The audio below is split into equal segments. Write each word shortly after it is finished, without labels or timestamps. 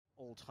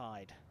all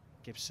tied.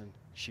 Gibson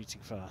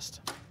shooting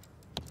first.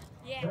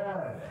 Yeah.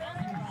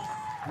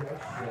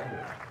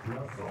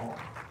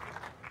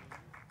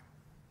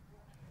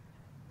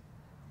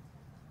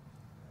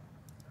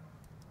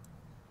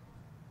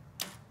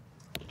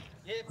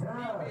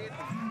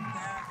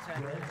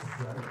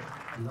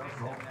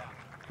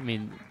 I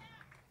mean,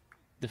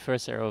 the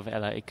first arrow of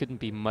Ella, it couldn't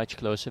be much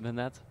closer than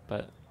that,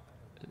 but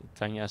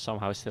Tanya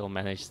somehow still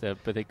managed to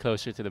put it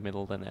closer to the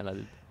middle than Ella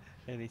did.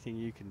 Anything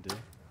you can do.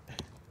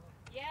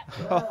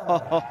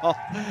 Yeah.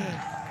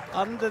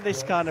 Under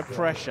this kind of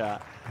pressure,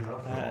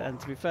 and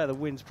to be fair, the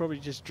wind's probably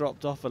just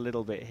dropped off a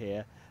little bit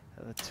here.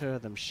 The two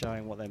of them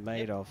showing what they're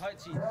made of.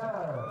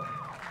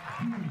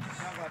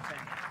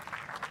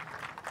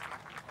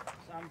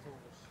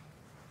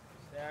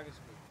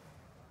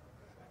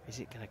 Is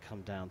it going to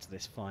come down to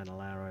this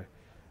final arrow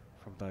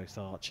from both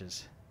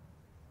archers?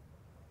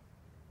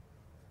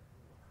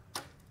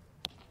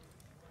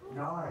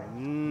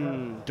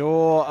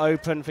 Door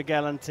open for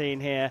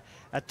Galantine here.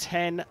 A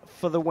 10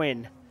 for the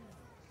win.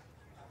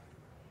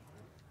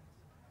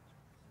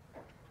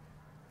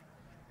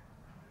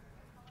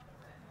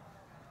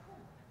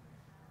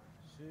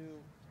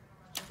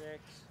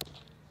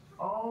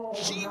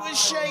 She was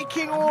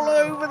shaking all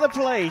over the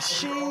place.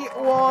 She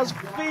was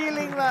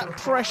feeling that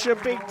pressure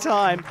big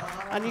time.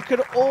 And you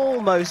could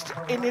almost,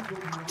 in a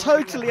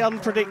totally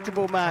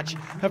unpredictable match,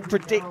 have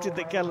predicted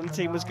that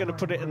Galantine was going to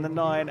put it in the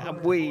 9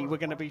 and we were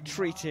going to be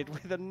treated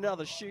with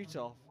another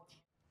shoot-off.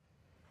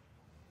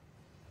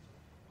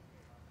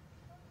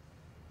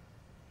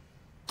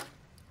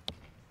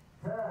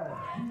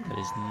 That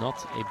is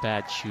not a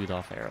bad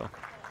shoot-off arrow.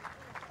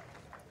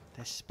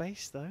 There's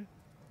space, though.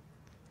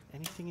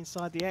 Anything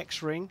inside the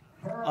X-ring.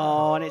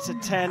 Oh, and it's a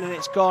 10 and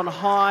it's gone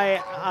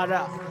high. And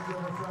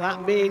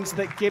that means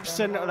that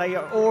Gibson, they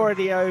are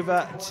already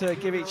over to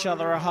give each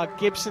other a hug.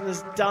 Gibson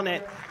has done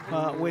it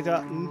with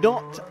a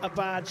not a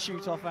bad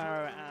shoot-off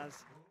arrow as...